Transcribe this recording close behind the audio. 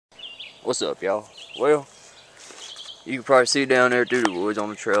What's up, y'all? Well, you can probably see down there through the woods on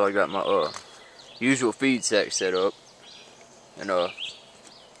the trail. I got my usual feed sack set up, and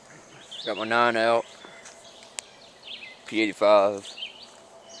got my 9 out p85.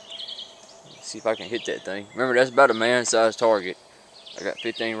 Let's see if I can hit that thing. Remember, that's about a man-sized target. I got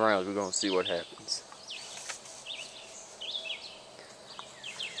 15 rounds. We're gonna see what happens.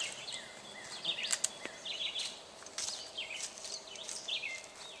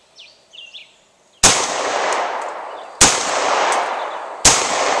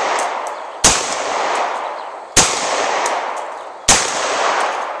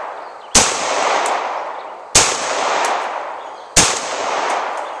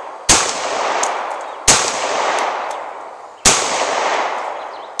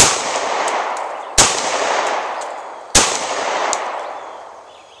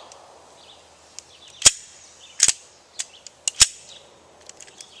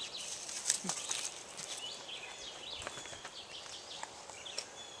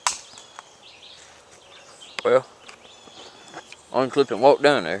 Well, unclip and walk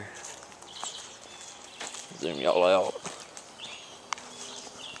down there. Zoom y'all out.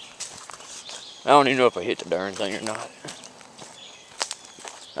 I don't even know if I hit the darn thing or not.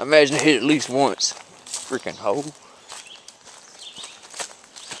 I imagine I hit it at least once. Freaking hole.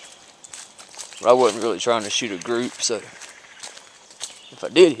 But I wasn't really trying to shoot a group, so if I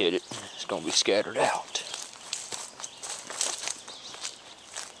did hit it, it's gonna be scattered out.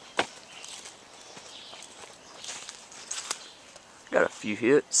 Got a few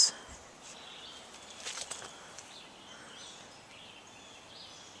hits.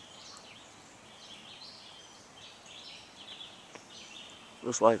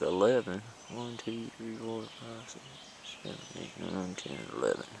 Looks like 11. 1, 2, 3, 4, 5, 6, 7, 8, 9, 10,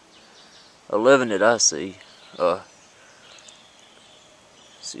 11. 11 that I see.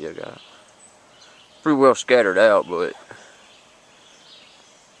 See, I got pretty well scattered out, but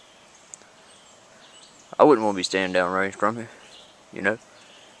I wouldn't want to be standing down range from here, you know.